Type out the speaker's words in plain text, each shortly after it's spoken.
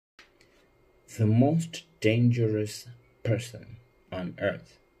The most dangerous person on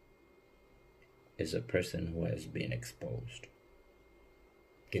earth is a person who has been exposed.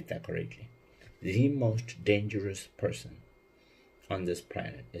 Get that correctly. The most dangerous person on this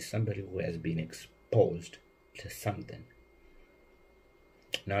planet is somebody who has been exposed to something.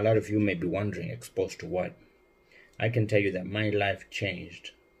 Now, a lot of you may be wondering, exposed to what? I can tell you that my life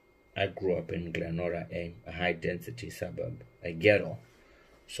changed. I grew up in Glenora, a high-density suburb, a ghetto,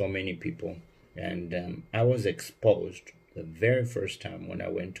 so many people. And I was exposed the very first time when I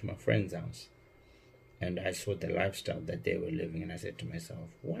went to my friend's house. And I saw the lifestyle that they were living, and I said to myself,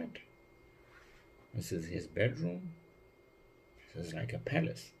 what? This is his bedroom? This is like a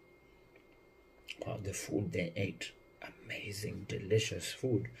palace. Wow, the food they ate. Amazing, delicious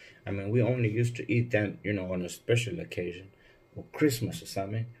food. I mean, we only used to eat that, on a special occasion or Christmas or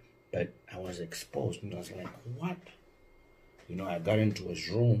something. But I was exposed, and I was like, what? I got into his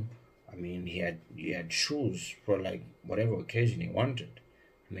room. I mean, he had shoes for like whatever occasion he wanted.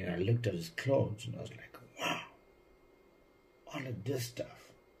 I mean, I looked at his clothes, and I was like, wow, all of this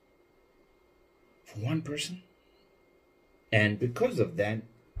stuff for one person? And because of that,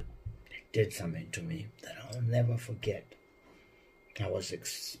 it did something to me that I'll never forget. I was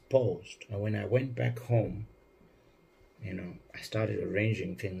exposed. And when I went back home, I started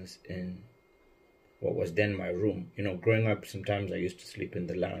arranging things in what was then my room. Growing up, sometimes I used to sleep in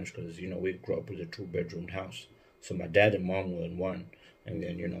the lounge because, we grew up with a 2-bedroom house. So my dad and mom were in one. And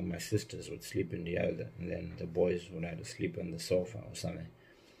then, my sisters would sleep in the other. And then the boys would either sleep on the sofa or something.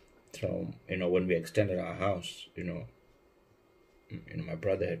 So, when we extended our house, my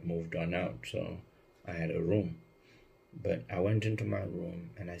brother had moved on out. So I had a room. But I went into my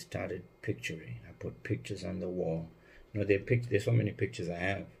room and I started picturing. I put pictures on the wall. There's so many pictures I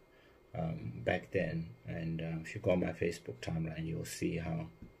have back then. And if you go on my Facebook timeline, you'll see how,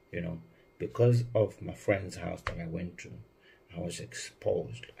 because of my friend's house that I went to, I was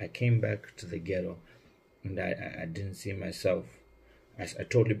exposed. I came back to the ghetto, and I didn't see myself. I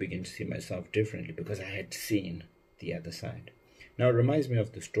totally began to see myself differently because I had seen the other side. Now, it reminds me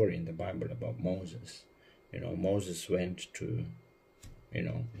of the story in the Bible about Moses. Moses went to,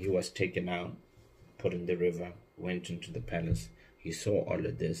 he was taken out, put in the river, went into the palace. He saw all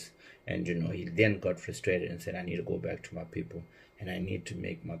of this, and, he then got frustrated and said, I need to go back to my people, and I need to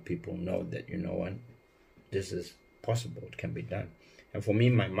make my people know that, what, this is possible, it can be done. And for me,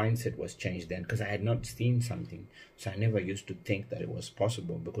 my mindset was changed then because I had not seen something. So I never used to think that it was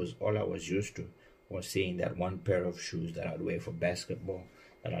possible because all I was used to was seeing that one pair of shoes that I'd wear for basketball,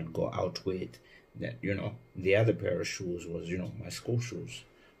 that I'd go out with, that, the other pair of shoes was, my school shoes.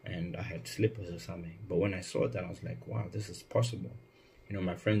 And I had slippers or something. But when I saw that, I was like, wow, this is possible.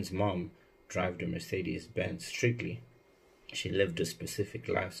 My friend's mom drove the Mercedes-Benz strictly. She lived a specific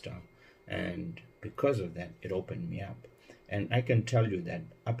lifestyle. And because of that, it opened me up. And I can tell you that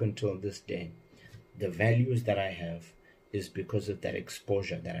up until this day, the values that I have is because of that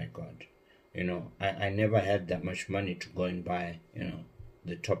exposure that I got. I never had that much money to go and buy,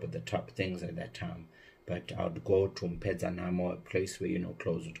 the top of the top things at that time. But I would go to Mpedzanamo, a place where,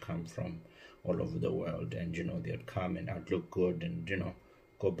 clothes would come from all over the world. And, they would come and I'd look good and,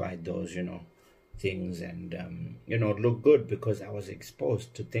 go buy those, things and, look good because I was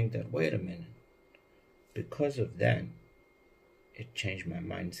exposed to think that, wait a minute. Because of that, it changed my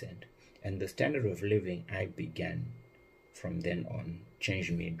mindset. And the standard of living I began from then on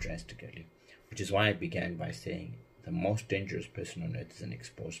changed me drastically. Which is why I began by saying the most dangerous person on earth is an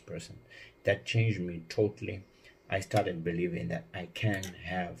exposed person. That changed me totally. I started believing that I can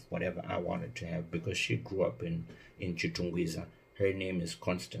have whatever I wanted to have because she grew up in Chitungwiza. Her name is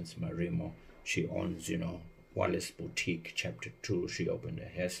Constance Marimo. She owns, Wallace Boutique, Chapter 2. She opened a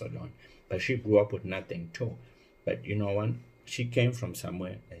hair salon. But she grew up with nothing too. But you know what? She came from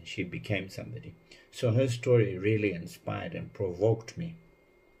somewhere and she became somebody. So her story really inspired and provoked me.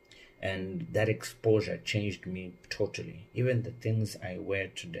 And that exposure changed me totally. Even the things I wear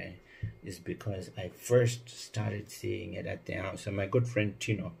today is because I first started seeing it at the house. And my good friend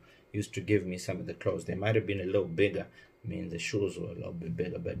Tino used to give me some of the clothes. They might have been a little bigger. I mean, the shoes were a little bit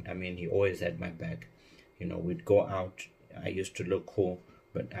bigger. But, I mean, he always had my back. We'd go out. I used to look cool.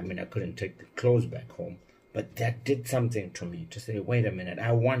 But, I mean, I couldn't take the clothes back home. But that did something to me to say, wait a minute,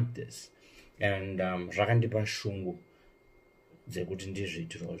 I want this. And zvakandipa shungu dzekuti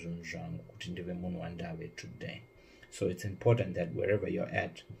ndizviitirawo zvinhu zvangu kuti ndive munhu wandave today. So it's important that wherever you're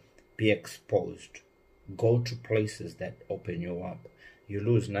at, be exposed. Go to places that open you up. You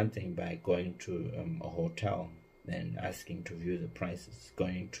lose nothing by going to a hotel and asking to view the prices,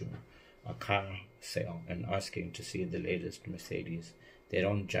 going to a car sale and asking to see the latest Mercedes. They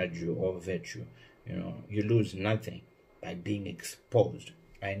don't judge you or vet you. You know, you lose nothing by being exposed.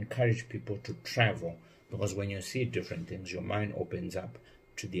 I encourage people to travel, because when you see different things, your mind opens up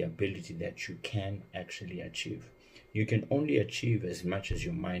to the ability that you can actually achieve. You can only achieve as much as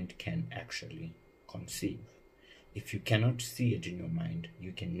your mind can actually conceive. If you cannot see it in your mind,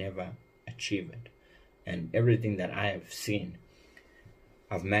 you can never achieve it. And everything that I have seen,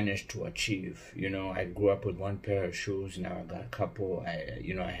 I've managed to achieve. You know, I grew up with one pair of shoes. Now I got a couple.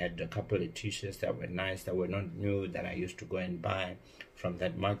 I had a couple of t-shirts that were nice, that were not new, that I used to go and buy from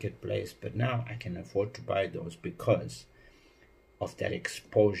that marketplace. But now I can afford to buy those because of that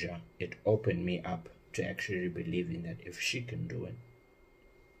exposure. It opened me up to actually believing that if she can do it,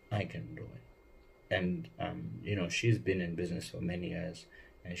 I can do it. And you know, she's been in business for many years,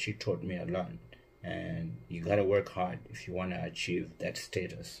 and she taught me a lot. And you gotta work hard if you want to achieve that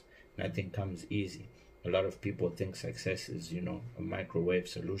status. Nothing comes easy. A lot of people think success is, you know, a microwave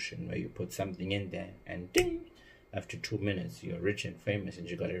solution where you put something in there and ding, after 2 minutes you're rich and famous and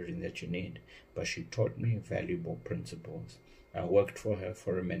you got everything that you need. But she taught me valuable principles. I worked for her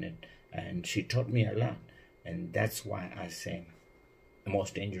for a minute and she taught me a lot. And that's why I say the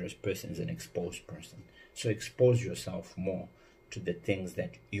most dangerous person is an exposed person. So expose yourself more to the things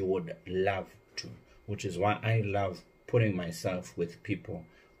that you would love to, which is why I love putting myself with people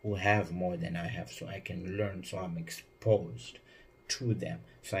who have more than I have, so I can learn, so I'm exposed to them,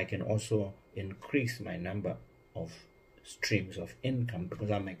 so I can also increase my number of streams of income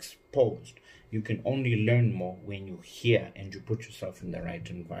because I'm exposed. You can only learn more when you hear and you put yourself in the right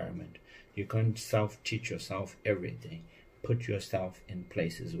environment. You can't self-teach yourself everything. Put yourself in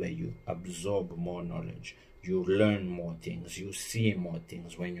places where you absorb more knowledge. You learn more things. You see more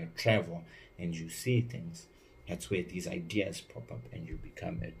things. When you travel and you see things, that's where these ideas pop up and you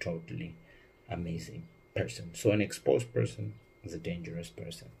become a totally amazing person. So an exposed person is a dangerous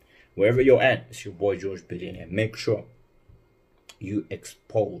person. Wherever you're at, it's your boy George Billionaire. Make sure you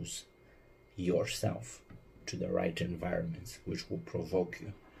expose yourself to the right environments, which will provoke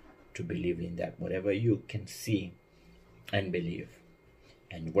you to believe in that whatever you can see and believe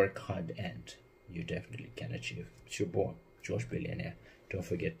and work hard at, you definitely can achieve. It's your boy George Billionaire. Don't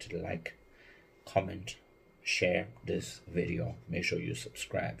forget to like, comment, share this video. Make sure you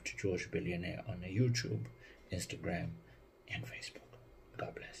subscribe to George Billionaire on YouTube, Instagram, and Facebook.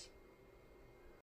 God bless.